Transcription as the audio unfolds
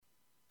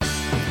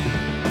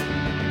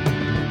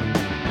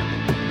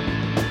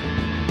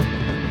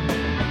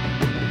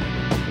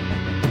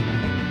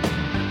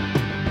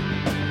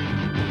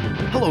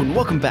and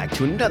welcome back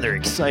to another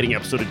exciting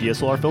episode of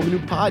DSLR Film and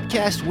Noob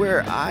Podcast,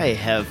 where I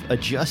have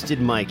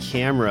adjusted my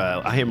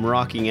camera. I am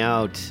rocking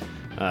out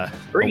a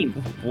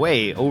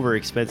way over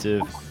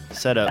expensive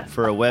setup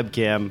for a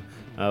webcam.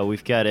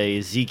 We've got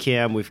a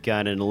Z-Cam, we've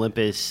got an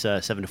Olympus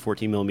 7 to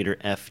 14 millimeter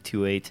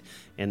f2.8,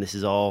 and this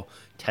is all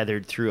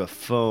tethered through a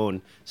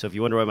phone. So if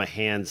you wonder why my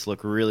hands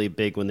look really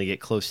big when they get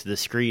close to the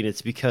screen,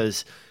 it's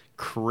because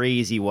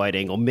crazy wide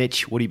angle.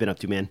 Mitch, what have you been up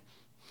to, man?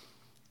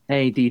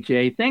 Hey,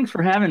 DJ. Thanks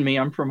for having me.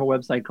 I'm from a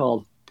website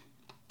called...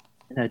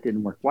 That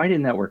didn't work. Why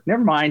didn't that work?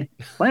 Never mind.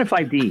 Planet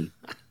 5D.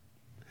 So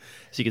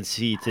you can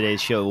see today's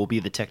show will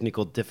be the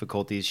technical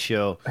difficulties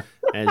show,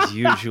 as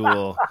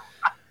usual.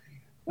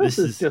 This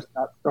is just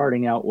not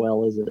starting out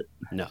well, is it?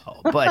 No,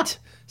 but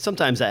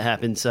sometimes that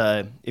happens.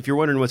 If you're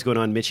wondering what's going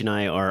on, Mitch and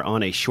I are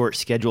on a short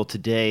schedule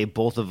today.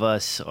 Both of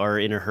us are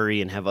in a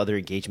hurry and have other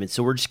engagements.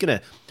 So we're just going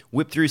to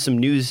whip through some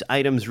news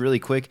items really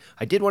quick.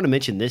 I did want to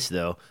mention this,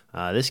 though.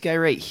 This guy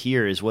right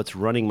here is what's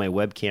running my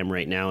webcam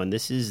right now, and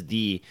this is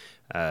the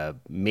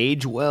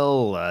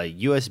Magewell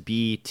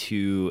USB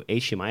to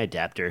HDMI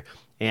adapter.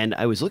 And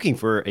I was looking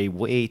for a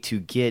way to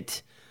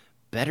get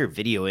better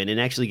video in and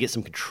actually get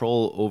some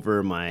control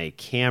over my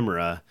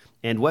camera.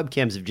 And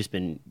webcams have just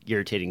been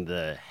irritating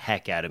the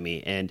heck out of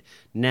me. And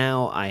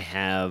now I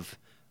have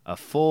a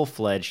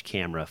full-fledged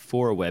camera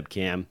for a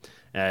webcam.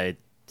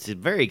 It's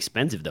very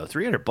expensive, though.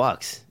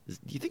 $300.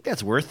 Do you think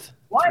that's worth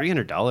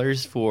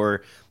 $300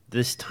 for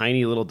this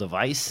tiny little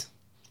device?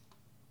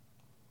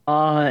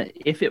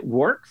 If it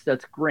works,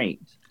 that's great.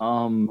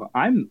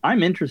 I'm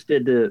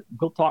interested to.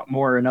 We'll talk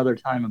more another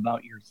time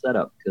about your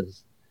setup,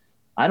 because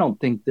I don't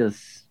think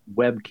this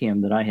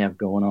webcam that I have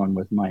going on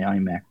with my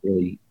iMac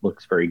really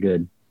looks very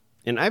good.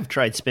 And I've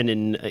tried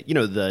spending,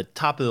 the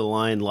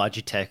top-of-the-line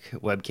Logitech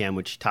webcam,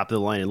 which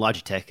top-of-the-line and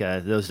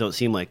Logitech, those don't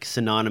seem like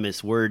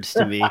synonymous words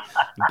to me,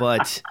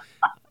 but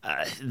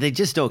they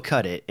just don't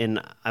cut it. And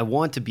I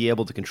want to be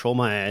able to control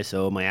my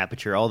ISO, my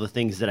aperture, all the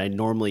things that I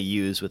normally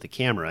use with a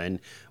camera. And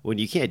when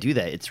you can't do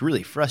that, it's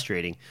really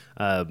frustrating.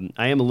 I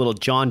am a little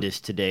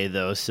jaundiced today,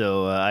 though,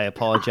 so I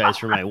apologize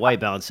for my white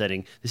balance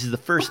setting. This is the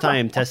first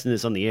time testing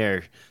this on the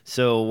air.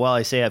 So while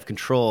I say I have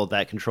control,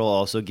 that control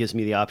also gives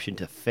me the option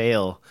to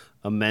fail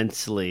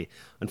immensely.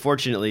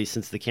 Unfortunately,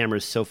 since the camera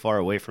is so far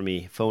away from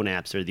me, phone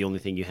apps are the only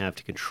thing you have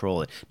to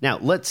control it. Now,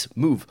 let's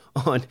move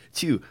on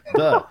to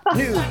the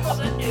news.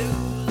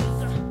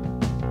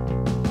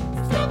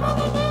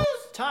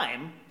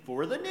 Time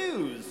for the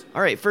news.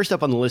 All right, first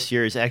up on the list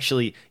here is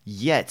actually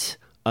yet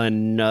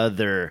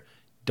another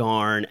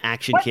darn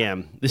action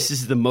cam. This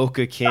is the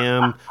Mocha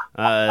Cam.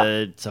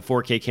 It's a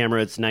 4K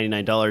camera. It's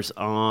 $99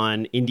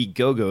 on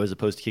Indiegogo as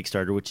opposed to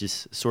Kickstarter, which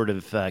is sort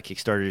of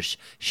Kickstarter's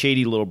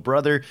shady little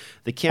brother.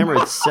 The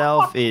camera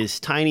itself is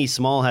tiny,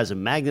 small, has a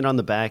magnet on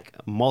the back,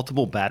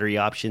 multiple battery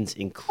options,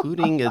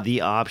 including the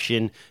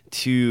option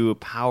to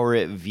power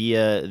it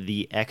via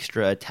the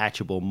extra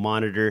attachable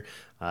monitor.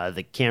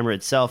 The camera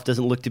itself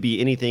doesn't look to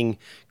be anything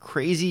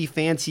crazy,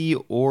 fancy,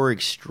 or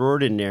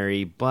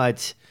extraordinary,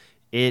 but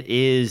it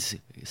is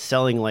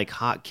selling like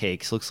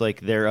hotcakes. Looks like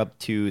they're up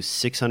to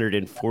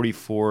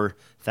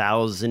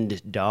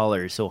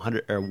 $644,000, so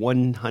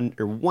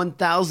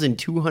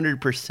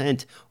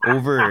 1,200%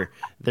 over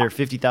their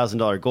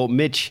 $50,000 goal.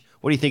 Mitch,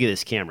 what do you think of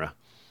this camera?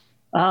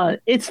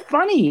 It's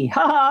funny,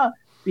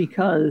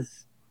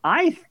 because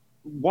I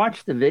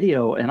watched the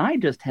video and I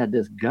just had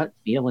this gut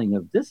feeling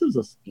of this is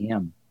a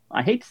scam.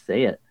 I hate to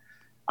say it.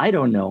 I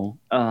don't know.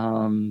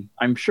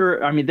 I'm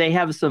sure. I mean, they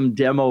have some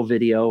demo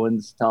video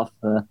and stuff,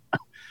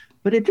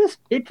 but it just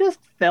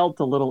felt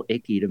a little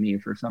icky to me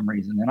for some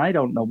reason. And I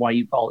don't know why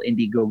you call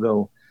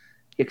Indiegogo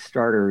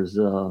Kickstarter's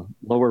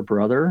lower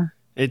brother.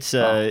 It's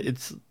so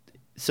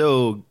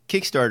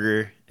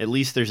Kickstarter. At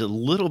least there's a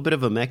little bit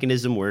of a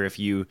mechanism where if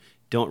you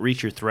don't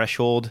reach your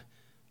threshold,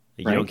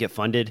 you don't get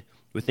funded.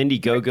 With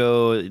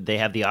Indiegogo, they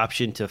have the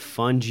option to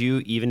fund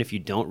you even if you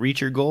don't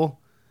reach your goal.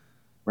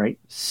 Right.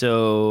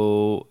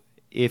 So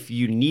if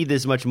you need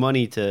this much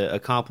money to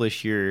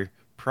accomplish your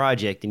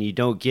project and you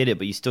don't get it,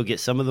 but you still get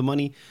some of the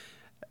money,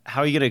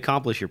 how are you going to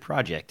accomplish your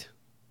project?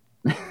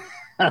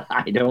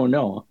 I don't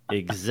know.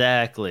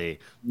 Exactly.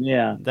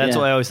 Yeah. That's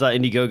why I always thought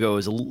Indiegogo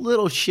was a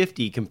little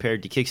shifty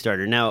compared to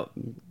Kickstarter. Now,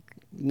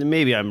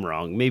 maybe I'm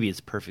wrong. Maybe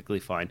it's perfectly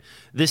fine.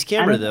 This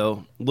camera,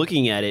 though,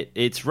 looking at it,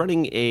 it's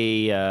running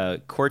a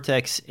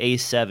Cortex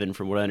A7,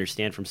 from what I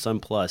understand, from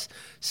SunPlus.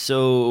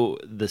 So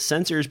the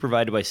sensor is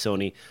provided by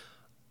Sony.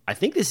 I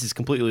think this is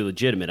completely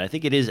legitimate. I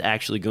think it is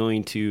actually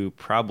going to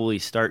probably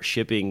start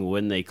shipping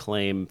when they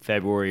claim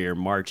February or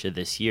March of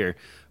this year.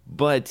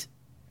 But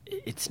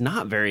it's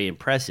not very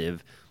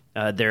impressive.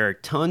 There are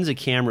tons of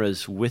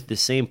cameras with the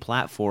same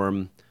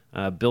platform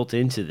built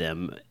into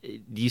them.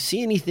 Do you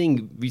see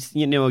anything,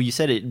 you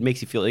said it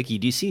makes you feel icky.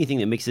 Do you see anything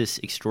that makes this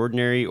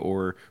extraordinary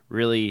or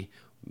really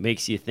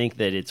makes you think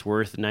that it's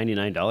worth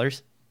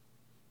 $99?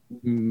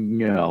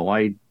 No,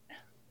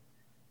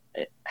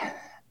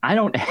 I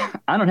don't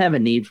have a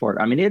need for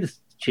it. I mean, it's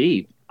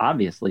cheap.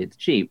 Obviously, it's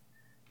cheap.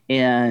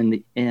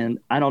 And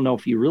I don't know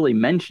if you really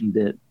mentioned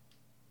it,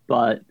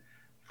 but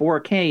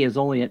 4K is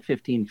only at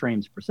 15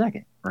 frames per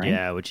second, right?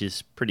 Yeah, which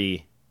is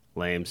pretty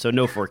lame. So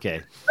no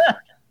 4K.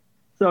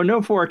 So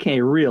no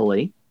 4K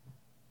really.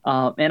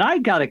 And I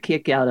got a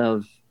kick out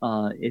of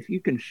if you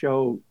can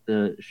show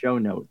the show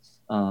notes,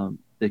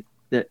 the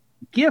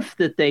GIF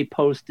that they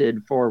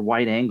posted for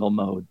wide angle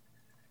mode.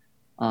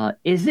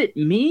 Is it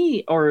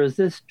me or is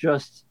this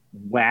just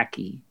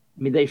wacky?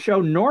 I mean, they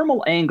show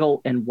normal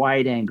angle and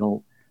wide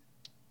angle,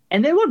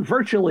 and they look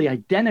virtually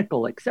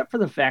identical, except for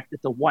the fact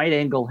that the wide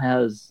angle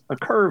has a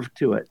curve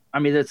to it. I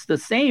mean, it's the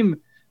same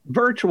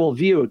virtual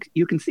view.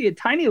 You can see a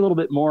tiny little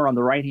bit more on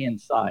the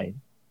right-hand side,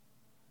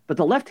 but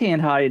the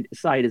left-hand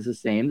side is the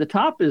same. The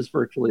top is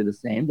virtually the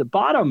same. The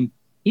bottom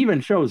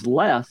even shows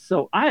less.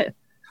 So I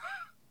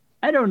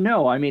don't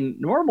know. I mean,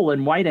 normal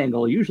and wide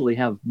angle usually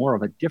have more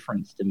of a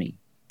difference to me.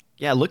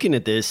 Yeah, looking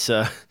at this,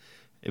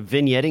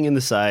 vignetting in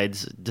the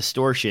sides,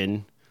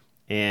 distortion,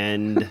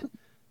 and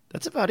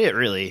that's about it,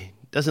 really.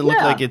 Doesn't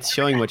look like it's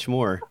showing much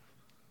more.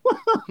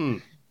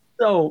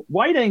 So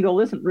wide angle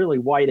isn't really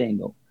wide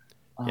angle.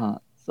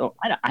 So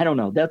I don't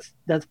know. That's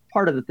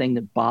part of the thing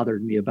that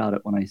bothered me about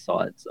it when I saw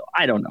it. So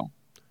I don't know.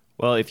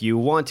 Well, if you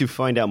want to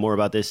find out more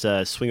about this,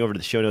 swing over to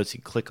the show notes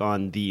and click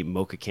on the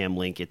MochaCam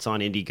link. It's on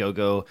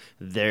Indiegogo.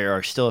 There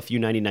are still a few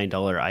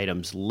 $99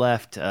 items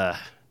left.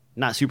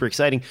 Not super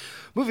exciting.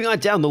 Moving on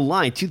down the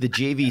line to the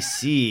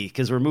JVC,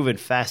 because we're moving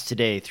fast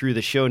today through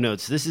the show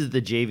notes. This is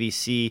the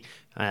JVC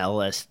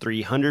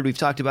LS300. We've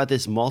talked about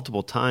this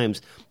multiple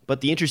times,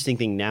 but the interesting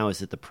thing now is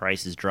that the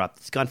price has dropped.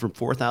 It's gone from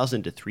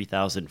 $4,000 to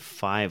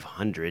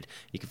 $3,500.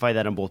 You can find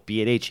that on both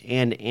B&H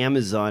and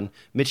Amazon.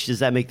 Mitch, does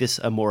that make this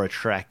a more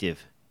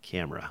attractive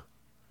camera?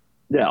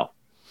 No,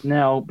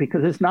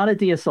 because it's not a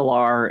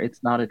DSLR.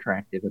 It's not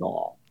attractive at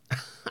all.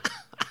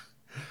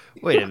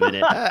 Wait a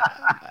minute.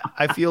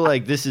 I feel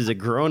like this is a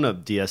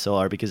grown-up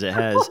DSLR because it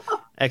has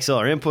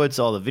XLR inputs,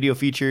 all the video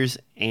features,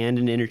 and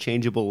an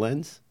interchangeable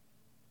lens.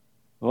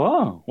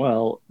 Oh,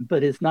 well,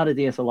 but it's not a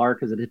DSLR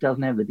because it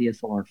doesn't have the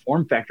DSLR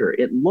form factor.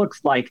 It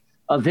looks like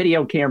a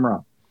video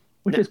camera,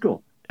 which is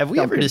cool. Have we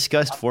ever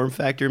discussed form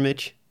factor,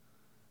 Mitch?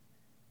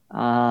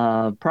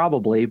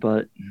 Probably,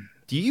 but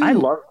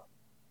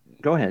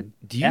go ahead.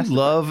 Do you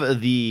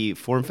love the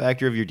form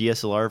factor of your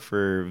DSLR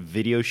for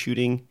video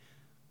shooting?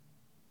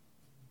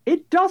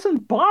 It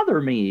doesn't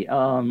bother me.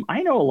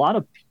 I know a lot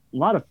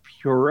of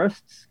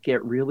purists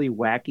get really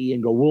wacky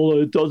and go, well,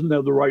 it doesn't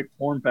have the right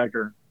form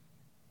factor.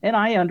 And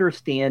I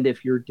understand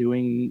if you're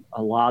doing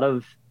a lot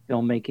of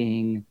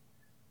filmmaking,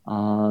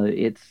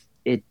 it's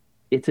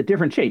a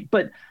different shape.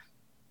 But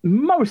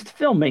most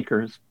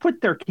filmmakers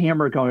put their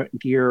camera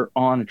gear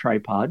on a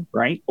tripod,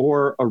 right,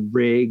 or a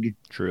rig.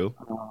 True.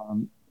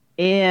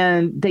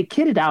 And they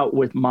kit it out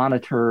with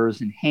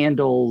monitors and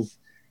handles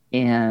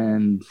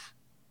and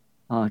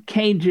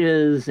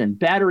cages and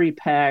battery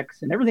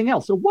packs and everything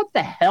else. So what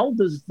the hell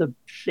does the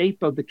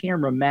shape of the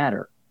camera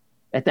matter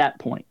at that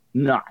point?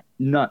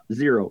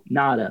 Zero,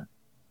 nada.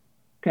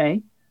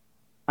 Okay.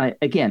 I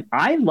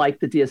like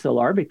the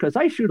DSLR because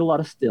I shoot a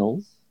lot of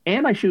stills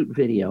and I shoot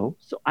video.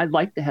 So I'd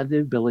like to have the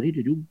ability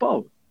to do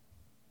both.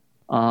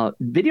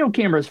 Video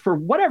cameras, for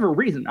whatever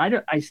reason,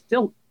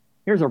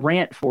 here's a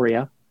rant for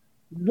you.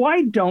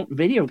 Why don't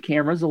video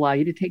cameras allow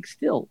you to take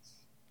stills?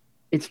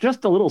 It's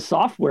just a little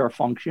software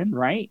function,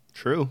 right?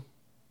 True.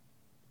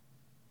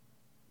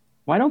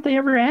 Why don't they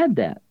ever add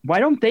that? Why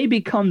don't they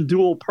become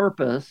dual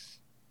purpose?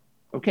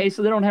 Okay,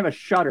 so they don't have a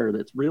shutter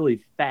that's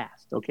really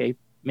fast. Okay,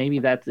 maybe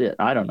that's it.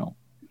 I don't know.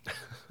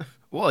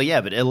 Well, yeah,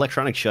 but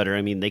electronic shutter,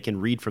 I mean, they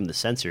can read from the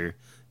sensor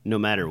no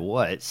matter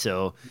what.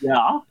 So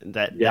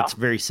that's a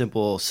very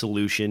simple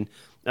solution.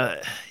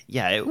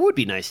 It would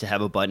be nice to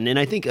have a button. And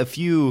I think a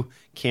few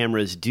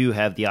cameras do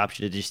have the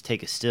option to just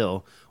take a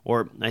still.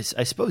 Or I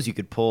suppose you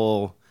could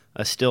pull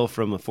a still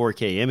from a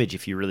 4K image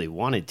if you really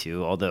wanted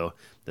to, although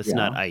that's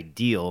not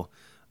ideal.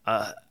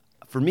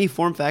 For me,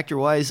 form factor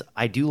wise,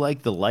 I do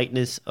like the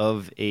lightness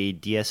of a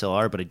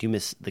DSLR, but I do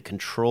miss the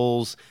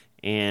controls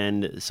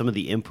and some of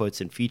the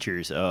inputs and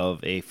features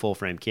of a full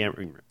frame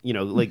camera. You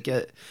know, like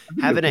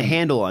having a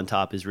handle on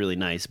top is really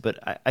nice,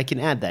 but I can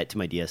add that to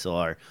my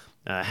DSLR.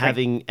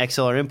 Having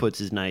XLR inputs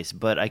is nice,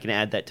 but I can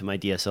add that to my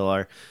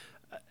DSLR.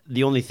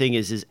 The only thing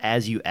is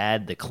as you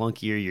add, the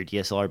clunkier your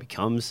DSLR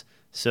becomes.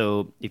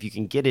 So if you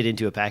can get it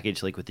into a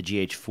package like with the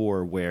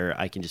GH4 where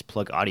I can just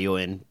plug audio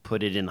in,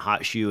 put it in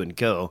hot shoe and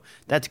go,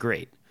 that's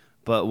great.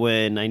 But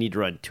when I need to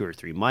run 2 or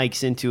 3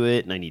 mics into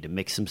it and I need to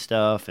mix some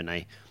stuff and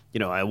I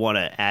want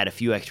to add a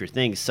few extra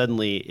things,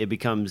 suddenly it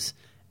becomes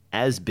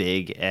as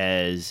big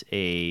as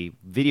a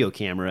video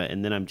camera,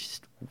 and then I'm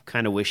just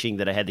kind of wishing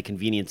that I had the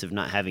convenience of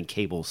not having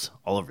cables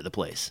all over the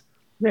place.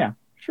 Yeah,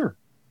 sure.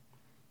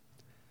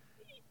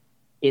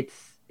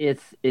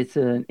 It's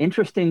an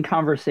interesting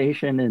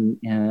conversation,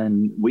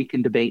 and we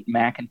can debate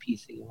Mac and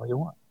PC all you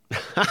want.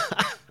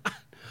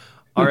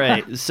 All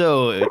right,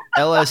 so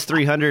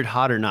LS300,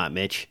 hot or not,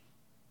 Mitch?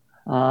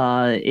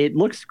 It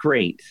looks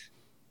great.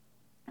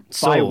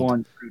 Buy Sold.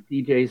 one through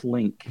DJ's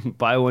link.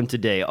 Buy one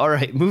today. All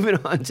right, moving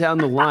on down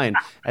the line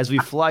as we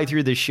fly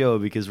through the show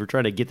because we're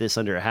trying to get this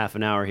under a half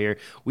an hour here.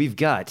 We've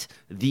got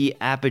the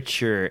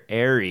Aperture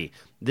Airy.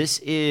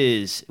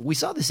 We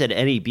saw this at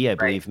NAB, I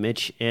believe,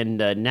 Mitch, and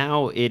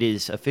now it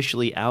is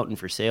officially out and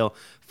for sale.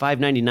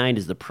 $599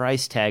 is the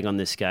price tag on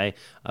this guy.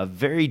 A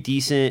very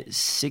decent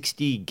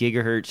 60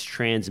 gigahertz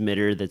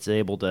transmitter that's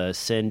able to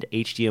send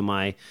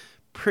HDMI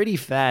pretty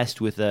fast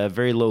with a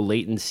very low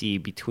latency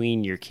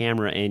between your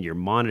camera and your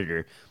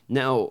monitor.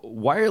 Now,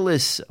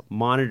 wireless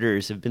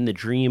monitors have been the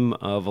dream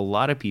of a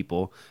lot of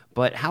people,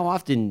 but how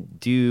often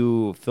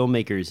do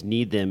filmmakers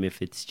need them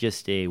if it's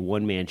just a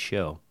one-man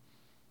show?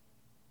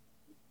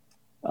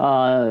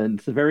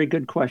 It's a very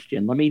good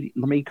question. Let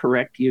me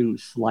correct you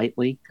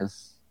slightly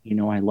because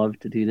I love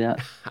to do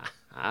that.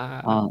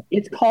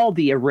 It's called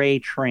the Array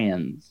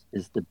Trans.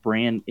 Is the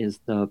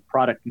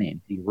product name?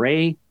 The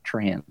Array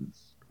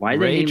Trans. Why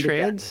they named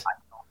Trans?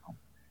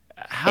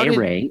 It that?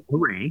 Array.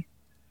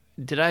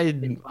 Did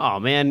I? Oh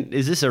man,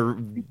 is this a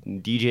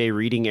DJ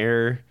reading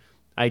error?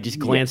 I just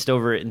glanced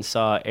over it and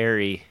saw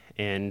Airy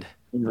and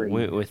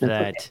went with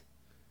that. Okay.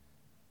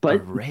 But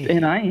Array.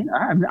 And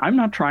I'm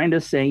not trying to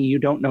say you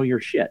don't know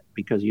your shit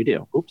because you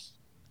do. Oops.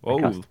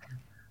 Oh,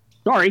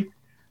 sorry.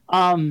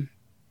 But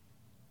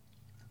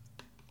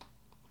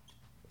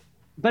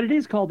it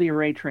is called the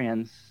Array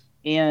Trans.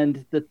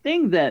 And the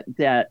thing that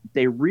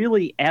they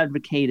really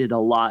advocated a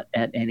lot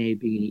at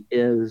NAB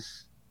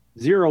is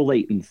zero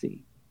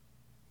latency.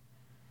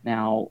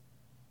 Now,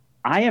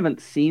 I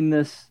haven't seen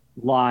this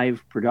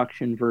live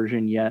production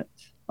version yet.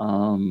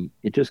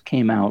 It just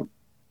came out,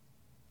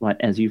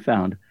 as you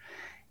found.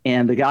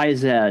 And the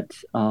guys at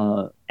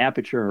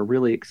Aperture are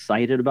really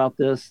excited about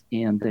this,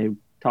 and they're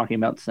talking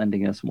about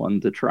sending us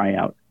one to try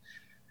out.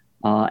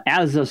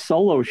 As a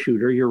solo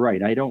shooter, you're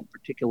right. I don't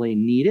particularly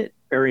need it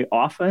very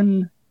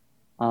often.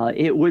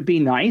 It would be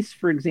nice,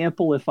 for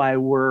example, if I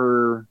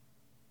were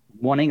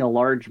wanting a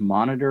large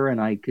monitor and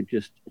I could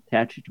just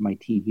attach it to my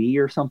TV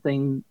or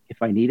something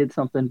if I needed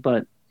something.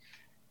 But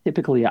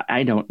typically,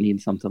 I don't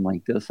need something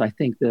like this. I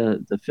think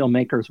the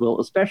filmmakers will,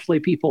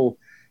 especially people,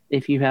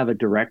 if you have a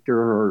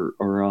director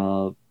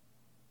or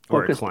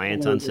a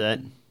client on set,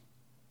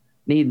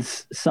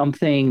 needs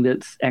something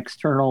that's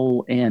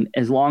external, and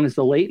as long as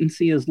the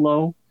latency is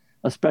low,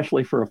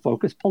 especially for a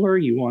focus puller,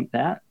 you want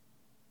that.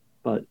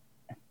 But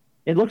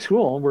it looks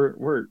cool.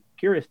 We're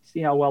curious to see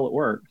how well it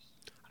works.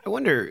 I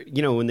wonder,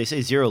 when they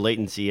say zero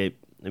latency,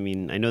 I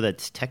mean, I know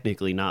that's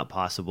technically not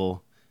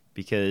possible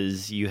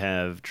because you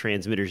have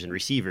transmitters and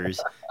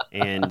receivers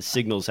and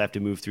signals have to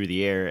move through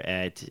the air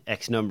at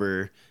X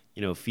number,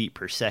 feet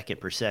per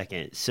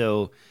second.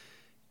 So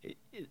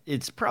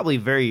it's probably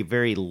very,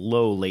 very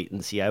low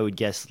latency. I would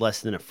guess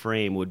less than a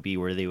frame would be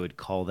where they would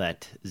call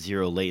that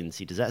zero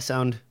latency. Does that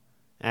sound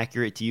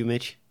accurate to you,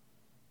 Mitch?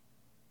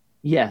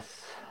 Yes.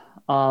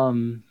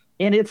 And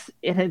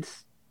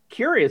it's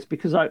curious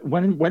because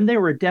when they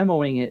were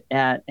demoing it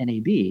at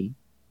NAB,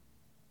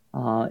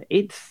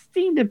 it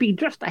seemed to be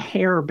just a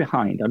hair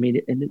behind. I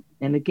mean,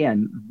 and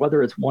again,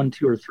 whether it's 1,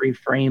 2, or 3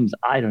 frames,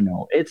 I don't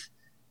know.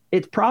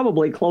 It's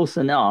probably close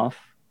enough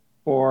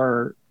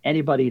for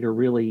anybody to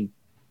really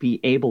be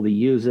able to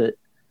use it.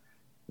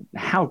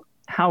 How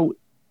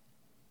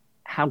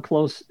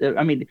close?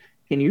 I mean,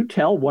 can you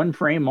tell 1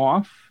 frame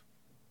off?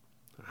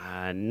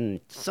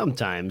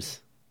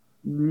 Sometimes.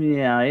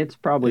 Yeah, it's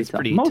probably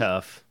pretty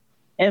tough.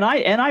 And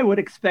I would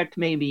expect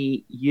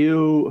maybe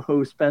you,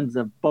 who spends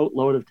a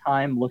boatload of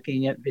time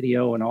looking at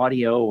video and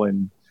audio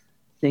and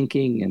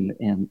thinking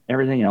and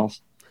everything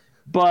else,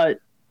 but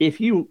if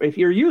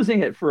you're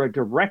using it for a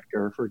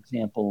director, for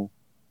example,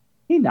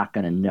 he's not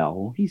going to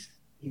know. He's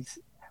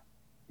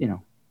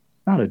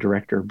not a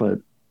director, but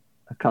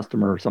a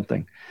customer or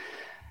something.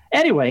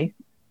 Anyway,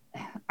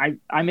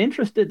 I'm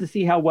interested to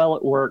see how well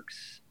it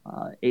works.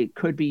 It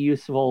could be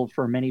useful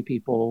for many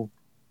people.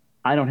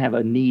 I don't have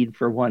a need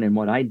for one in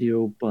what I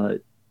do,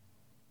 but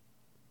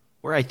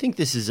where I think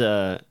this is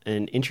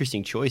an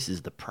interesting choice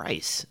is the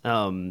price.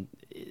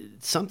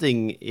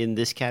 Something in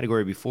this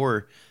category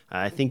before,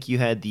 I think you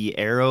had the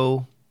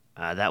Arrow,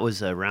 that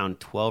was around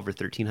 $1,200 or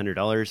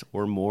 $1,300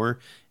 or more,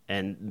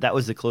 and that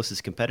was the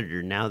closest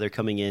competitor. Now they're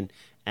coming in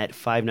at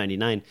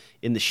 $599.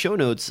 In the show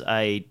notes,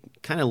 I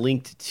kind of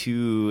linked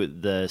to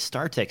the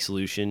StarTech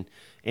solution,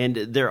 and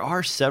there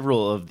are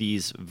several of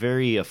these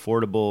very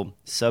affordable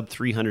sub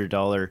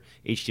 $300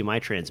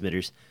 HDMI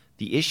transmitters.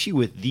 The issue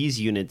with these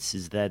units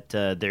is that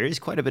there is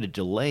quite a bit of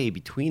delay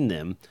between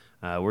them.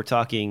 We're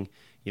talking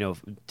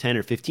 10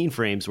 or 15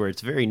 frames where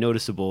it's very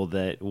noticeable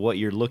that what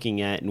you're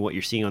looking at and what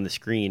you're seeing on the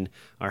screen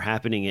are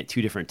happening at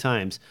 2 different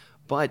times.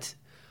 But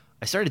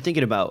I started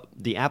thinking about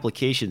the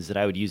applications that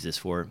I would use this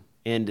for.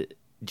 And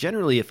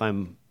generally, if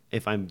I'm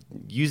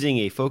using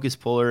a focus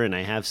puller and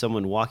I have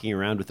someone walking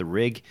around with a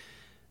rig,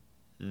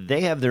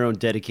 they have their own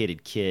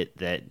dedicated kit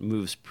that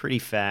moves pretty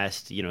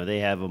fast. They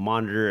have a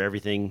monitor,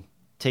 everything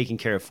taken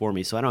care of for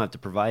me, so I don't have to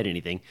provide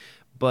anything.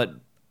 But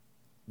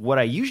what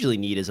I usually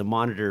need is a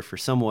monitor for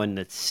someone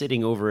that's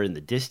sitting over in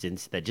the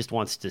distance that just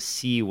wants to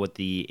see what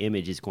the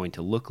image is going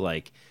to look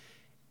like.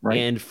 Right.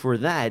 And for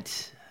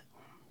that,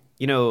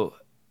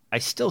 I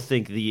still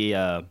think the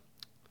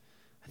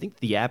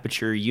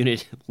aperture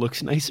unit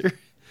looks nicer,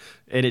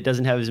 and it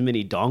doesn't have as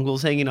many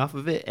dongles hanging off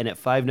of it. And at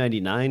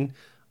 $599,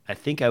 I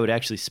think I would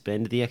actually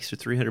spend the extra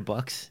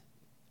 $300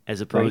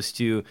 as opposed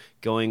to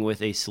going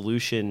with a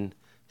solution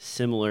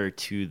similar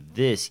to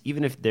this.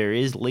 Even if there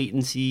is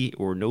latency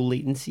or no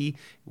latency,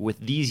 with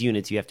these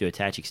units, you have to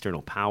attach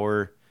external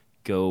power,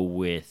 go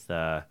with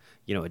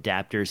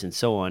adapters and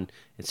so on.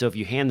 And so if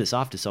you hand this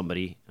off to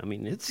somebody, I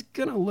mean, it's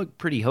gonna look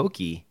pretty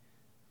hokey.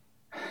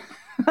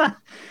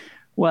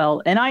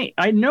 Well, and I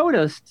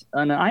noticed,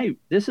 and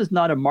this is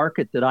not a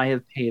market that I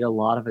have paid a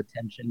lot of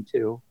attention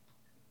to,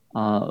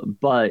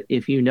 but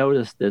if you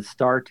notice the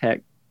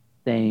StarTech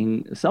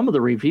thing, some of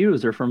the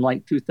reviews are from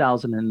like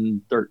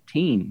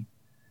 2013.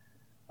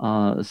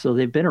 So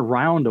they've been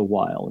around a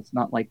while. It's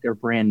not like they're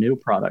brand new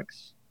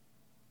products,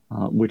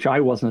 which I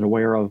wasn't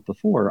aware of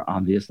before,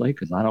 obviously,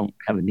 because I don't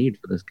have a need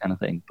for this kind of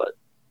thing. But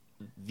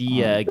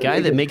the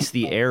guy that makes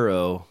the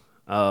Arrow,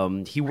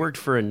 he worked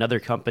for another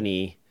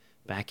company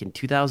back in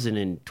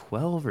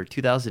 2012 or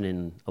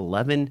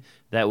 2011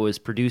 that was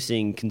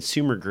producing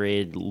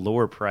consumer-grade,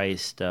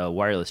 lower-priced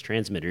wireless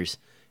transmitters,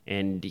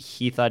 and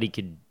he thought he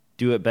could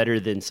do it better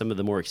than some of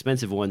the more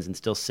expensive ones and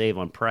still save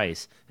on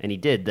price. And he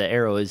did. The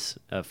Arrow is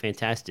a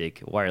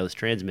fantastic wireless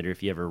transmitter.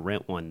 If you ever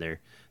rent one,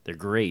 they're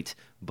great.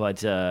 But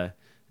the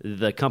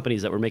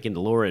companies that were making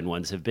the lower end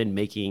ones have been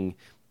making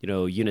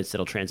units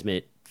that'll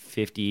transmit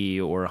 50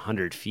 or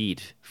 100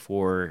 feet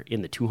for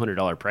in the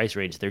 $200 price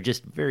range. They're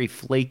just very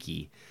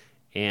flaky,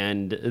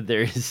 and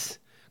there's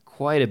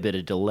quite a bit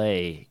of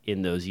delay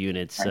in those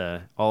units.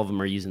 All of them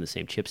are using the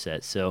same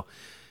chipset, so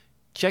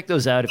check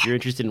those out if you're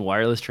interested in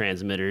wireless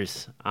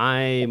transmitters.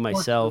 Of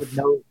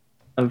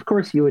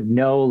course, you would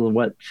know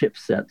what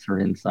chipsets are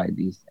inside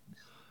these things.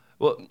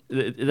 Well,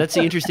 that's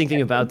the interesting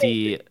thing about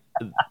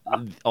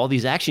all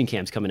these action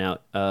cams coming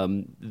out.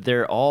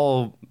 They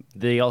all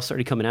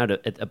started coming out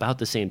at about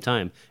the same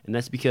time, and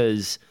that's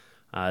because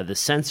the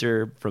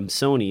sensor from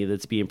Sony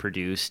that's being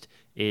produced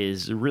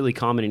is really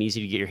common and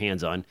easy to get your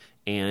hands on,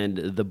 and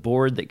the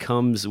board that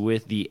comes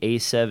with the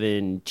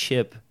A7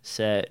 chip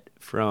set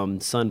from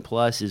Sun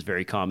Plus is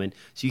very common,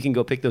 so you can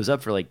go pick those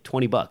up for like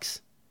 $20,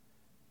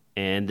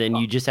 and then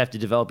you just have to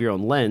develop your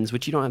own lens,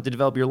 which you don't have to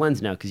develop your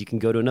lens now because you can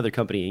go to another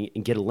company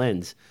and get a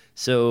lens.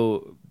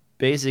 So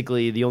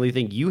basically, the only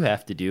thing you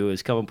have to do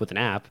is come up with an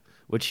app,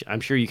 which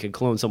I'm sure you can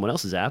clone someone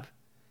else's app,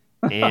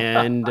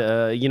 and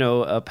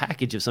a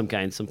package of some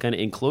kind of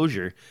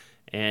enclosure,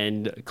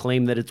 and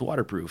claim that it's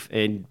waterproof,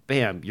 and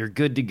bam, you're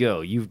good to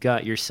go. You've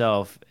got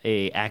yourself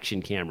a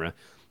action camera.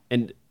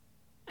 And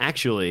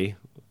actually,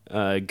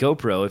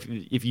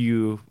 GoPro, if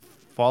you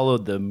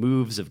followed the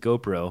moves of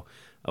GoPro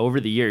over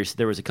the years,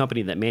 there was a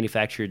company that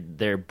manufactured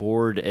their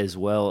board as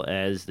well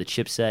as the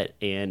chipset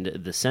and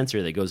the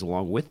sensor that goes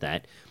along with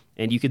that.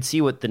 And you could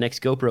see what the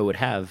next GoPro would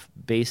have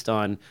based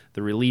on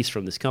the release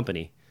from this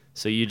company.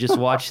 So you just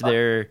watch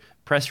their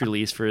press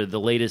release for the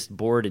latest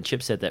board and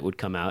chipset that would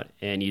come out,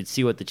 and you'd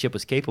see what the chip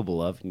was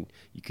capable of, and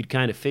you could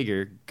kind of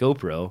figure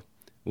GoPro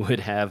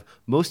would have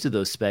most of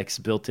those specs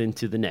built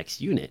into the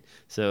next unit.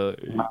 So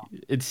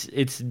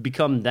it's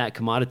become that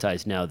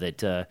commoditized now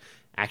that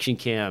action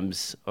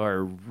cams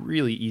are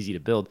really easy to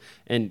build,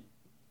 and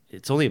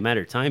it's only a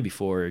matter of time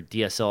before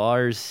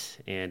DSLRs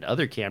and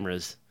other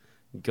cameras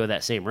go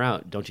that same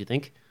route, don't you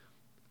think?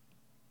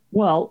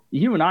 Well,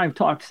 you and I have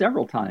talked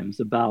several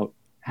times about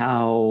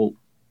how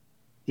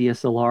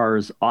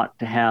DSLRs ought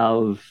to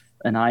have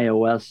an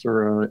iOS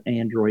or an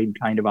Android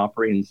kind of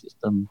operating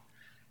system.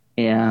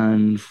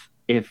 And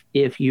if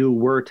you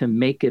were to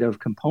make it of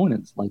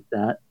components like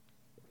that,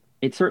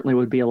 it certainly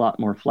would be a lot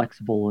more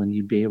flexible, and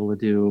you'd be able to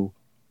do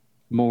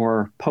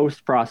more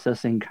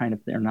post-processing kind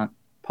of, they're not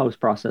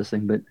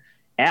post-processing, but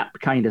app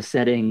kind of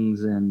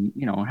settings, and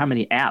how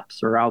many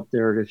apps are out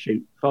there to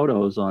shoot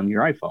photos on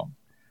your iPhone.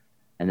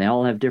 And they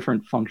all have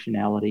different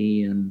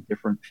functionality and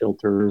different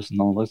filters and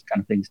all those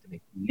kind of things to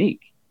make them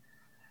unique.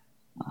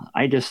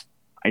 I just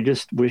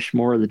wish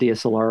more of the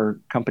DSLR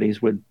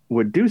companies would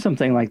do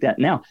something like that.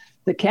 Now,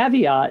 the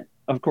caveat,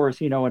 of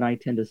course, and I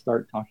tend to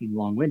start talking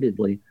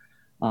long-windedly.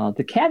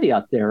 The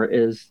caveat there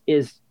is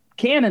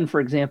Canon,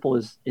 for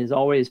example, is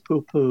always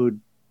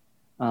poo-pooed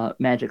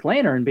Magic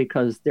Lantern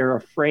because they're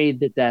afraid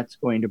that that's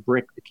going to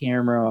brick the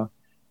camera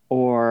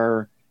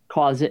or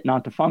cause it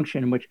not to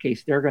function, in which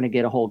case they're going to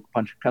get a whole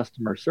bunch of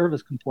customer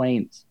service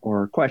complaints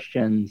or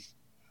questions.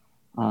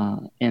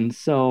 And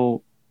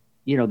so,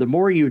 the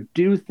more you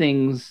do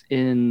things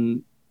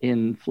in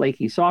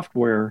flaky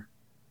software,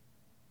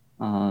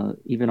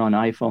 even on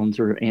iPhones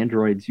or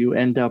Androids, you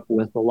end up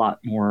with a lot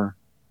more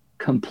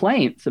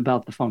complaints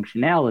about the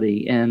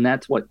functionality. And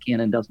that's what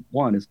Canon doesn't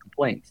want, is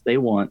complaints. They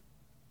want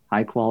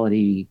high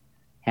quality,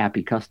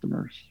 happy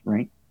customers,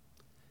 right?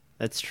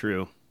 That's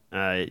true.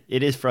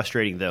 It is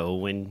frustrating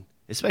though,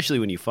 especially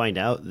when you find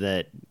out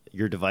that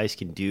your device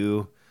can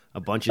do a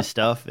bunch of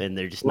stuff and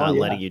they're just not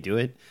letting you do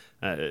it.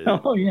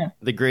 Oh yeah.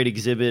 The great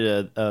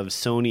exhibit of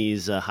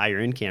Sony's higher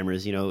end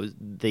cameras,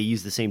 they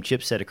use the same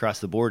chipset across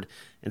the board,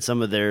 and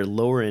some of their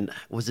lower end,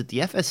 was it the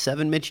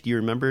FS7, Mitch? Do you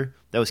remember?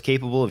 That was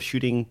capable of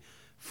shooting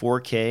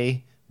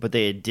 4K, but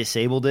they had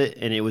disabled it,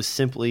 and it was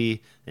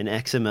simply an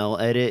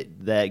XML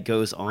edit that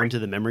goes onto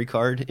the memory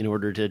card in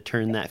order to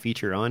turn that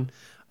feature on.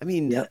 I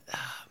mean,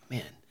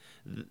 man.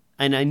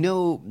 And I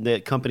know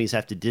that companies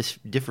have to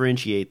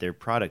differentiate their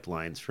product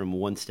lines from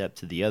one step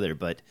to the other,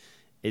 but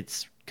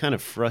it's kind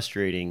of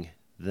frustrating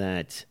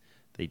that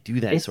they do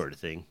that sort of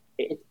thing.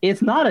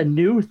 It's not a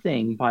new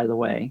thing, by the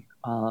way.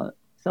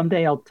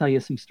 Someday I'll tell you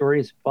some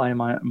stories by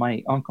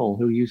my uncle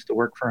who used to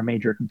work for a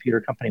major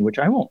computer company, which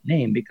I won't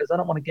name because I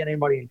don't want to get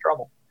anybody in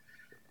trouble.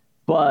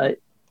 But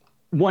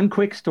one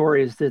quick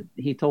story is that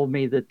he told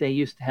me that they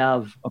used to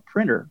have a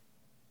printer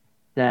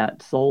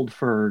that sold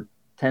for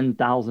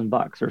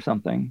 $10,000 or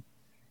something.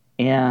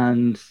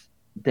 And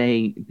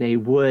they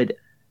would,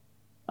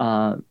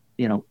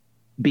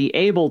 be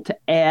able to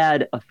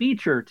add a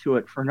feature to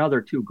it for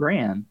another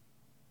 $2,000,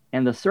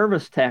 and the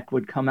service tech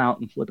would come out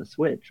and flip a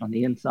switch on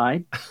the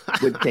inside.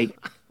 It would take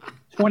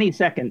 20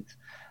 seconds,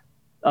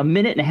 a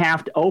minute and a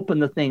half to open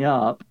the thing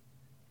up,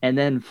 and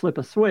then flip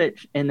a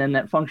switch, and then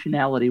that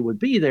functionality would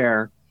be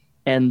there,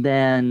 and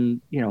then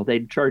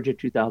they'd charge you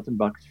 $2,000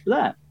 for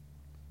that.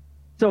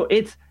 So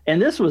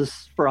and this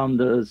was from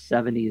the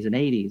 70s and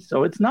 80s,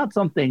 so it's not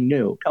something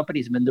new.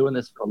 Companies have been doing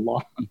this for a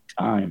long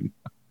time.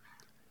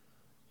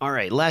 All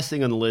right, last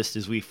thing on the list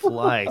as we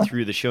fly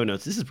through the show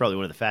notes. This is probably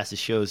one of the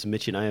fastest shows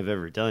Mitch and I have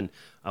ever done.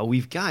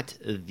 We've got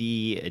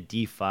the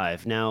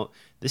D5. Now,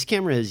 this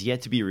camera has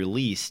yet to be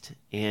released,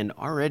 and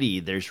already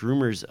there's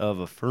rumors of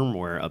a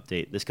firmware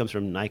update. This comes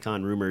from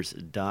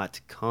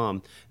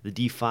NikonRumors.com. The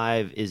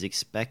D5 is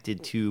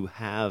expected to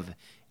have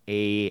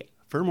a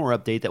firmware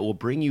update that will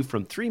bring you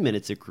from 3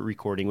 minutes of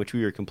recording, which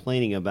we were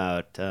complaining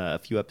about a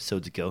few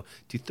episodes ago,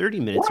 to 30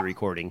 minutes of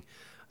recording.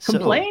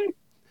 Complain?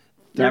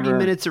 30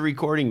 minutes of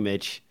recording,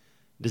 Mitch.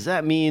 Does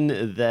that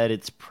mean that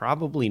it's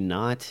probably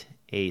not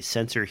a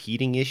sensor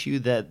heating issue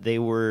that they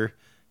were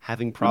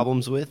having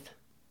problems with?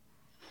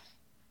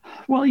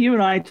 Well, you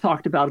and I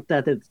talked about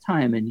that at the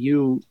time, and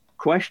you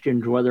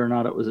questioned whether or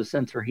not it was a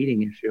sensor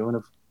heating issue. And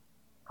of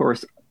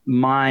course,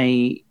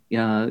 my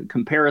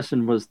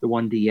comparison was the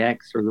 1DX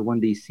or the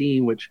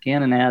 1DC, which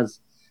Canon has,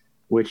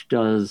 which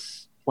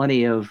does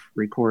plenty of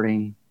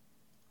recording.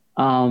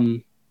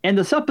 And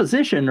the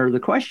supposition or the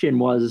question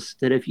was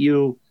that if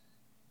you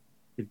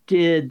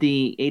did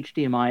the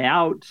HDMI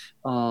out,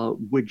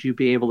 would you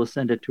be able to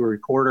send it to a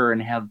recorder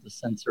and have the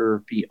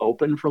sensor be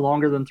open for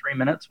longer than 3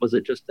 minutes? Was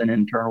it just an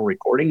internal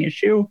recording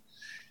issue?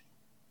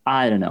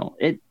 I don't know.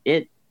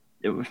 It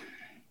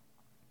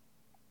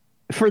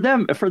for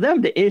them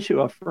to issue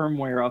a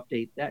firmware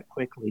update that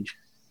quickly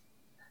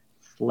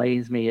just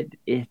slays me.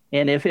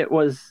 And if it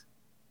was,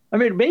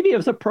 maybe it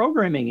was a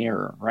programming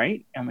error,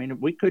 right?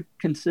 We could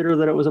consider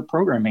that it was a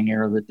programming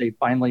error that they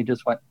finally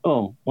just went,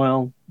 oh,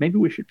 well, maybe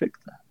we should fix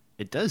that.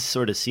 It does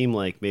sort of seem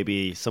like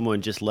maybe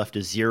someone just left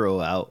a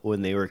 0 out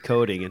when they were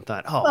coding and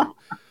thought, oh,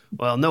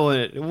 well,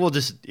 we'll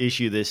just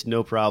issue this,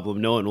 no problem.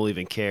 No one will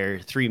even care.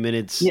 3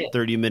 minutes,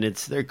 30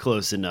 minutes, they're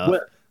close enough.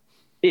 Well,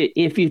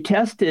 if you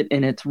test it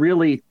and it's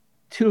really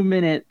 2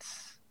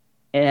 minutes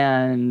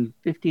and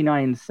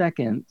 59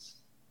 seconds,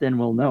 then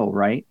we'll know,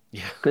 right?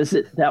 Yeah. Because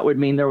that would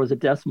mean there was a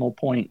decimal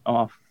point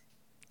off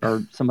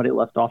or somebody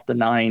left off the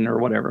 9 or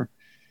whatever.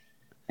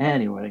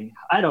 Anyway,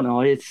 I don't know.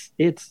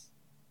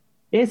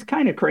 It's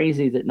kind of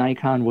crazy that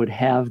Nikon would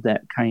have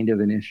that kind of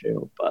an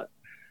issue. But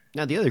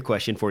now the other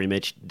question for you,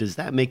 Mitch, does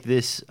that make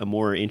this a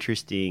more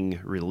interesting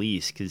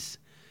release? Because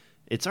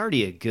it's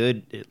already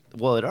it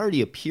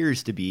already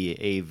appears to be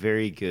a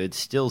very good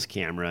stills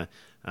camera.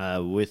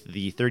 With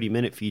the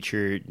 30-minute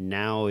feature,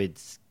 now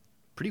it's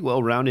pretty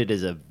well rounded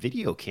as a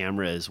video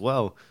camera as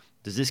well.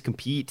 Does this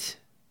compete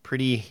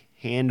pretty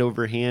hand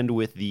over hand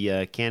with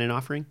the Canon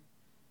offering?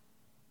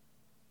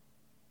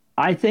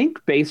 I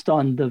think based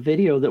on the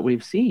video that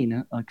we've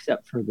seen,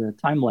 except for the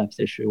time-lapse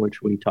issue,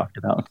 which we talked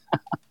about.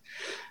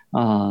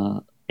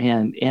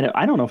 And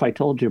I don't know if I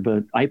told you,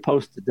 but I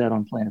posted that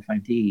on Planet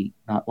 5D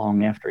not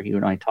long after you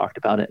and I talked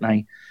about it.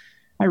 And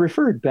I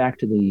referred back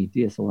to the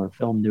DSLR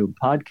Film Noob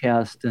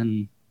podcast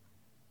and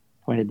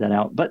pointed that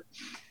out. But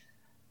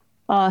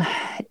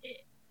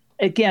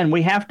again,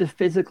 we have to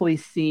physically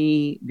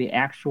see the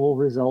actual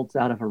results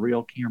out of a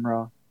real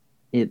camera.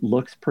 It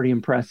looks pretty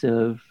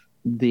impressive.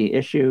 The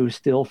issue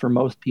still for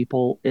most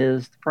people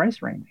is the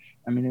price range.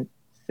 It's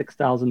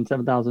 $6,000,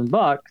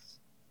 $7,000.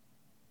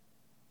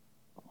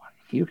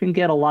 You can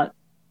get a lot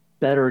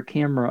better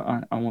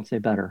camera. I won't say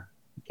better.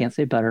 I can't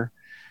say better.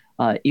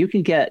 You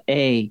can get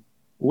a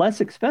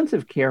less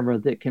expensive camera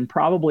that can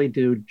probably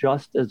do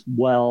just as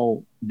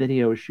well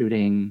video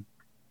shooting.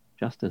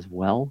 Just as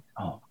well?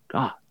 Oh,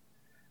 God.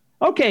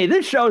 Okay,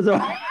 this show's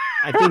over.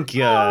 I think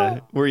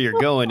where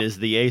you're going is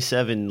the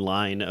A7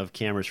 line of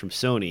cameras from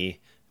Sony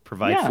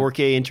provide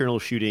 4K internal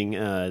shooting.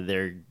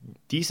 They're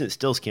decent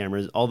stills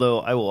cameras, although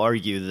I will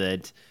argue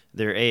that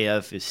their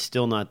AF is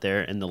still not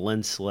there, and the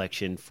lens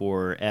selection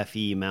for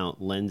FE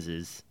mount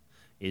lenses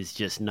is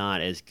just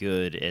not as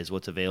good as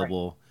what's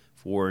available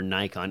for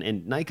Nikon.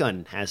 And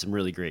Nikon has some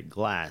really great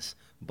glass,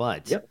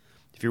 but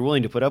if you're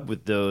willing to put up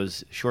with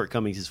those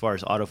shortcomings as far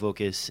as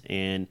autofocus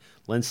and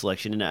lens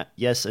selection, and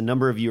yes, a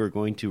number of you are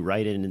going to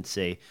write in and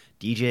say,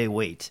 DJ,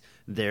 wait,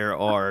 there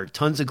are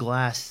tons of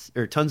glass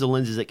or tons of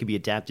lenses that can be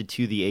adapted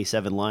to the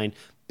A7 line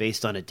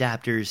based on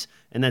adapters,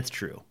 and that's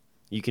true.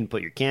 You can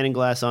put your Canon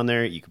glass on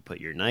there, you can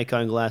put your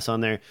Nikon glass on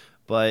there,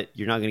 but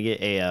you're not going to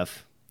get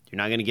AF. You're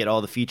not going to get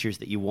all the features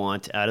that you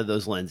want out of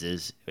those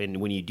lenses.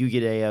 And when you do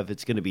get AF,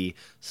 it's going to be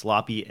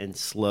sloppy and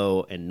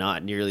slow and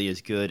not nearly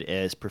as good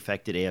as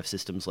perfected AF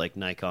systems like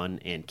Nikon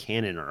and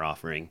Canon are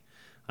offering.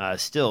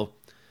 Still,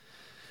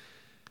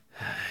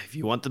 if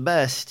you want the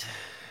best,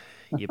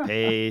 you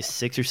pay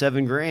 $6 or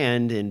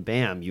 $7 and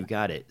bam, you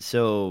got it.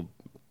 So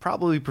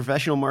probably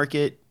professional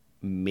market,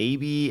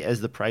 maybe as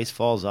the price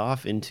falls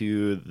off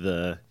into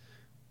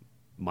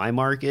my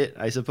market,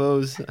 I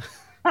suppose.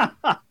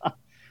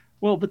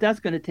 Well, but that's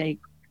going to take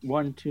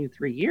 1, 2,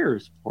 3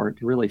 years for it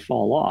to really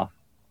fall off.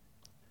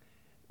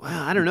 Well,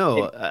 I don't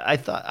know. I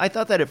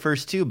thought that at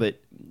first too,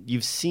 but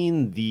you've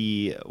seen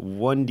the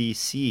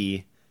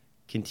 1DC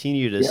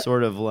continue to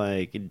sort of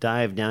like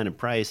dive down in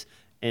price,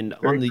 and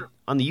on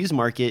the used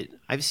market,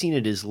 I've seen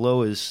it as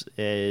low as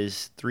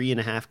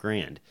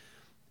 $3,500.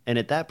 And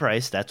at that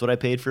price, that's what I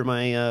paid for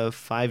my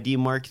 5D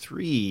Mark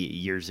III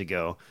years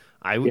ago.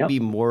 I would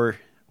be more.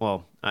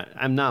 Well,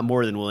 I'm not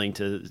more than willing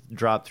to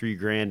drop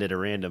 $3,000 at a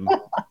random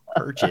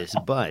purchase,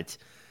 but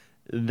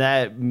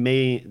that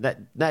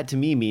to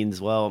me means,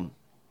 well,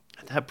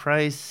 at that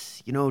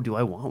price, do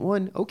I want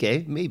one?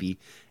 Okay, maybe.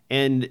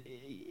 And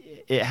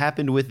it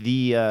happened with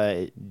the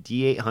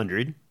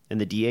D800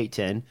 and the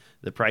D810.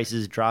 The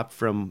prices dropped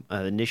from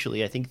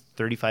initially, I think,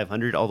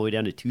 $3,500 all the way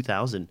down to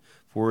 $2,000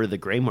 for the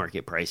gray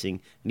market pricing,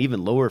 and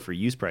even lower for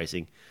used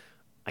pricing.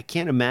 I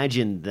can't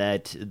imagine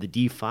that the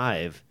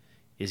D5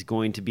 is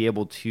going to be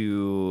able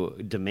to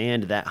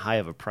demand that high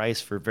of a price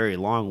for very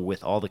long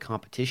with all the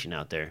competition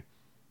out there.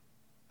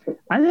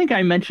 I think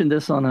I mentioned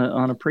this on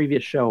a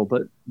previous show,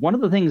 but one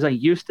of the things I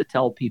used to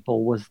tell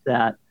people was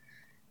that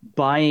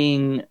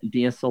buying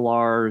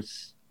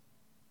DSLRs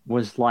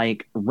was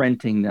like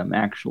renting them,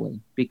 actually,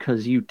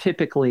 because you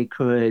typically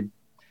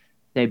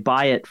they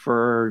buy it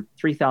for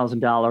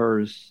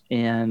 $3,000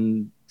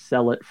 and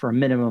sell it for a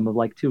minimum of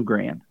like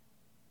 $2,000.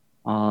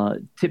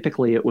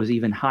 Typically, it was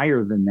even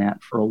higher than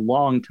that for a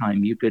long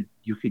time. You could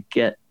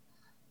get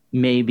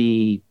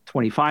maybe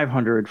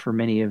 $2,500 for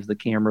many of the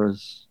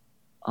cameras.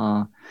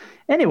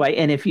 Anyway,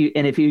 and if you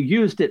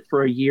used it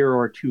for a year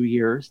or 2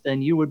 years,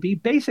 then you would be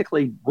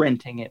basically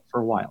renting it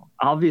for a while.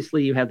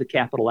 Obviously, you have the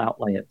capital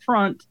outlay up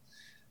front,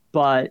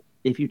 but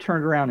if you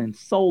turned around and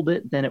sold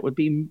it, then it would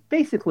be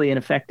basically an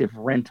effective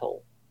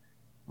rental,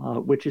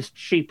 which is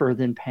cheaper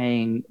than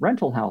paying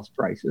rental house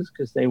prices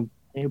because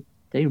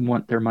they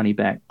want their money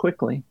back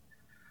quickly.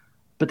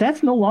 But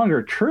that's no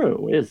longer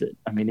true, is it?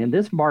 I mean, in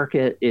this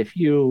market, if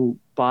you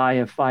buy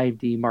a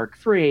 5D Mark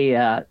III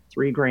at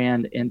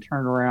 $3,000 and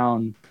turn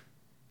around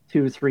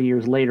 2-3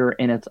 years later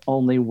and it's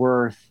only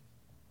worth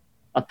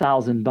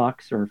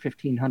 $1,000 or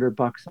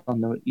 $1,500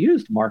 on the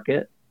used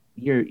market,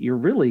 you're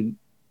really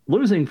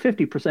losing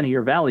 50% of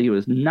your value.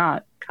 Is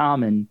not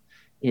common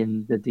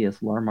in the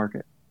DSLR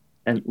market,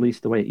 at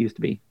least the way it used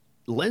to be.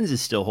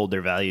 Lenses still hold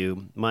their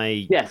value.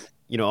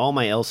 All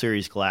my L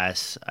series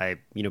glass, I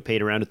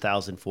paid around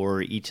 $1,000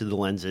 for each of the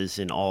lenses,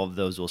 and all of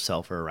those will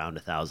sell for around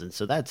 $1,000.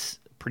 So that's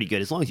pretty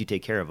good as long as you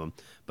take care of them.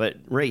 But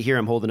right here,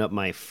 I'm holding up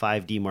my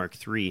 5D Mark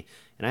III,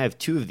 and I have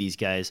two of these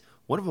guys.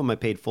 One of them I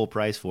paid full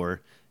price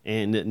for,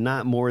 and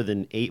not more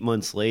than 8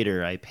 months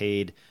later, I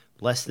paid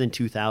less than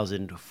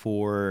 $2,000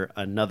 for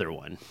another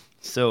one.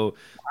 So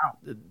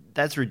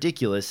that's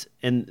ridiculous.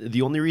 And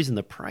the only reason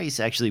the price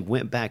actually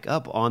went back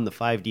up on the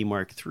 5D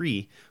Mark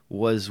III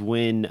was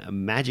when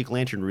Magic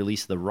Lantern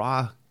released the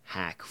RAW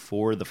hack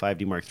for the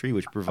 5D Mark III,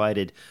 which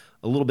provided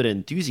a little bit of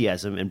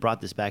enthusiasm and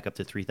brought this back up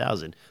to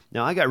 $3,000.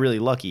 Now, I got really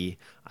lucky.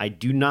 I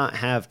do not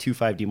have two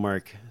 5D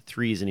Mark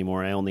IIIs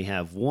anymore. I only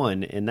have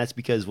one, and that's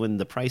because when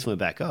the price went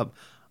back up,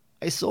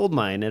 I sold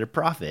mine at a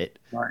profit,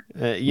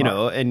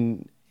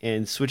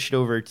 and switched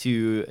over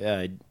to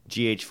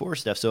GH4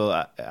 stuff.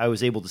 So I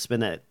was able to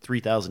spend that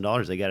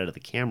 $3,000 I got out of the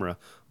camera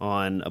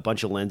on a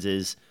bunch of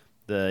lenses,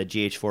 the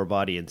GH4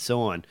 body, and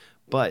so on.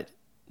 But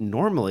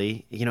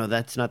normally,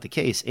 that's not the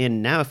case.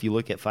 And now if you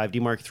look at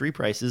 5D Mark III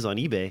prices on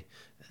eBay,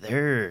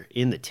 they're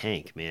in the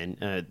tank, man.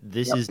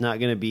 This is not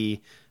going to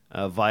be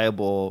a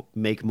viable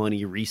make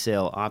money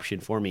resale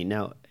option for me.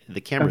 Now,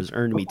 the camera's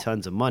earned me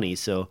tons of money,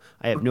 so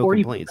I have no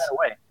complaints.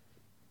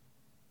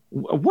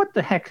 What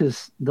the heck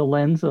is the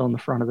lens on the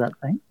front of that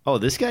thing? Oh,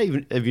 this guy?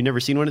 Have you never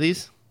seen one of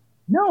these?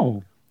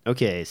 No.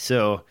 Okay,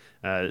 so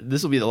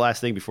this will be the last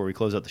thing before we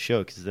close out the show,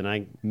 because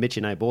then Mitch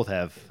and I both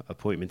have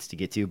appointments to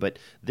get to. But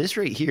this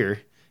right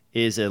here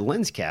is a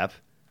lens cap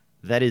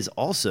that is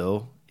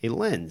also a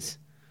lens.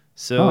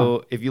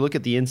 So if you look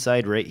at the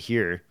inside right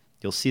here,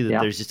 you'll see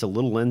that there's just a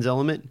little lens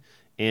element.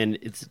 And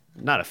it's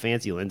not a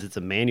fancy lens. It's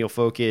a manual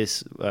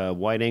focus,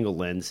 wide angle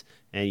lens.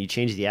 And you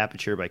change the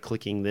aperture by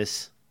clicking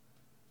this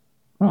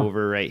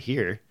over right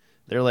here.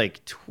 They're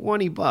like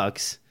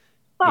 $20.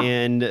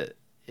 And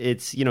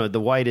it's,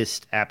 the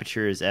widest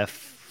aperture is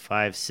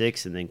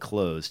f5.6 and then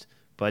closed.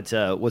 But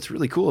what's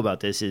really cool about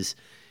this is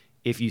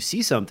if you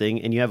see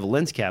something and you have a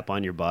lens cap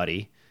on your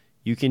body,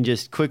 you can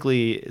just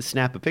quickly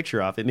snap a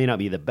picture off. It may not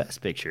be the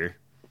best picture,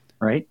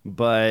 right?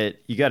 But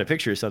you got a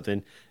picture of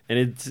something,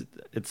 and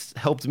it's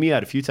helped me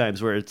out a few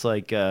times where it's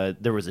like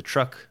there was a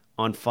truck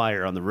on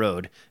fire on the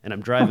road, and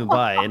I'm driving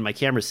by, and my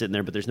camera's sitting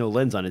there, but there's no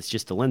lens on it. It's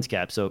just a lens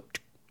cap. So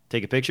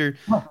take a picture.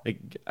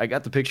 I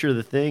got the picture of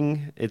the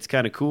thing. It's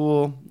kind of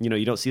cool.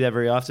 You don't see that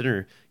very often.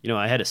 Or,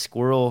 I had a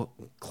squirrel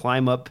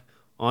climb up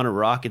on a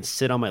rock and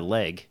sit on my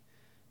leg.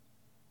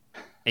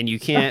 And you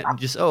can't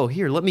just,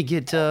 here, let me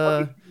get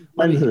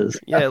lenses.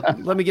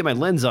 Let me get my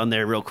lens on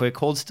there real quick.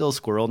 Hold still,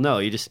 squirrel. No,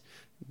 you just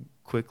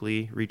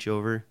quickly reach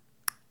over,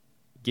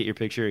 get your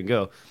picture, and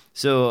go.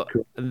 So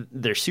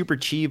they're super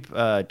cheap,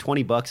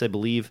 $20, I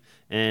believe.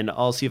 And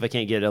I'll see if I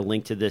can't get a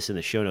link to this in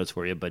the show notes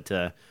for you. But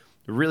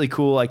really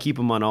cool. I keep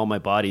them on all my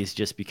bodies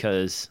just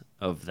because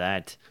of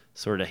that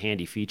sort of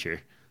handy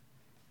feature.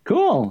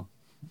 Cool.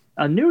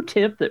 A new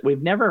tip that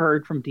we've never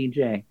heard from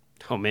DJ.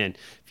 Oh, man.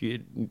 If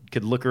you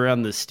could look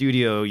around the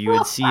studio, you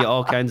would see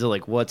all kinds of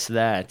what's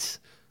that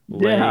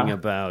laying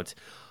about.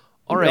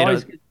 All right.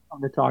 Always good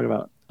to talk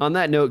about. On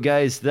that note,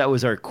 guys, that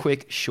was our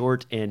quick,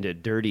 short,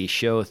 and dirty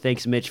show.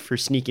 Thanks, Mitch, for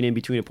sneaking in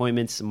between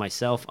appointments.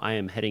 Myself, I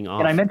am heading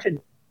off. Can I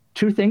mention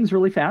two things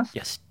really fast?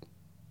 Yes.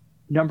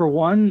 Number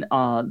one,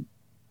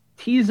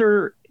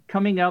 teaser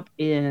coming up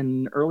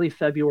in early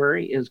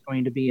February is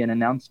going to be an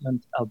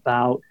announcement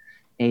about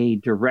a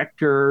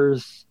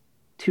director's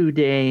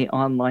 2-day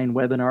online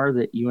webinar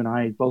that you and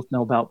I both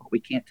know about, but we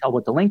can't tell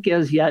what the link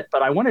is yet.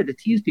 But I wanted to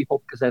tease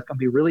people because that's going to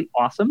be really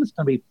awesome. It's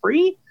going to be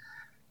free.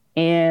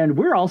 And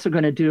we're also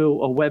going to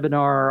do a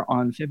webinar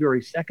on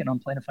February 2nd on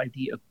Planet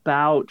 5D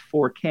about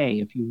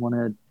 4K. If you want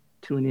to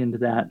tune into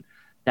that,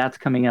 that's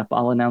coming up.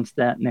 I'll announce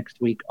that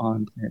next week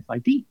on Planet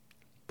 5D.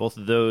 Both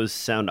of those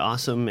sound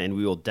awesome, and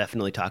we will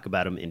definitely talk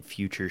about them in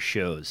future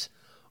shows.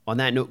 On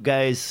that note,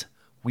 guys,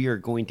 we are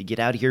going to get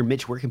out of here.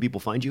 Mitch, where can people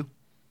find you?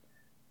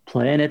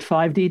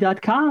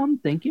 Planet5D.com.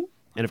 Thank you.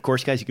 And of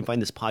course, guys, you can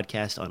find this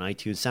podcast on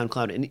iTunes,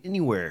 SoundCloud, and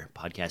anywhere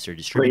podcasts are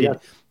distributed.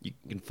 You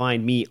can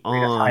find me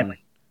on...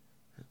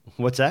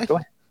 What's that? Go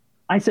ahead.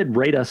 I said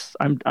rate us.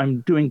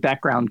 I'm doing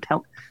background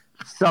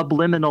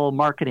subliminal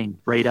marketing.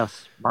 Rate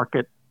us.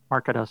 Market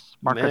us.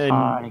 Market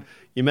high.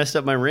 You messed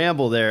up my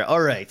ramble there.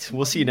 All right.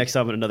 We'll see you next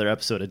time on another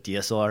episode of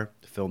DSLR,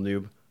 the Film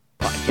Noob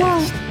Podcast.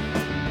 Yeah.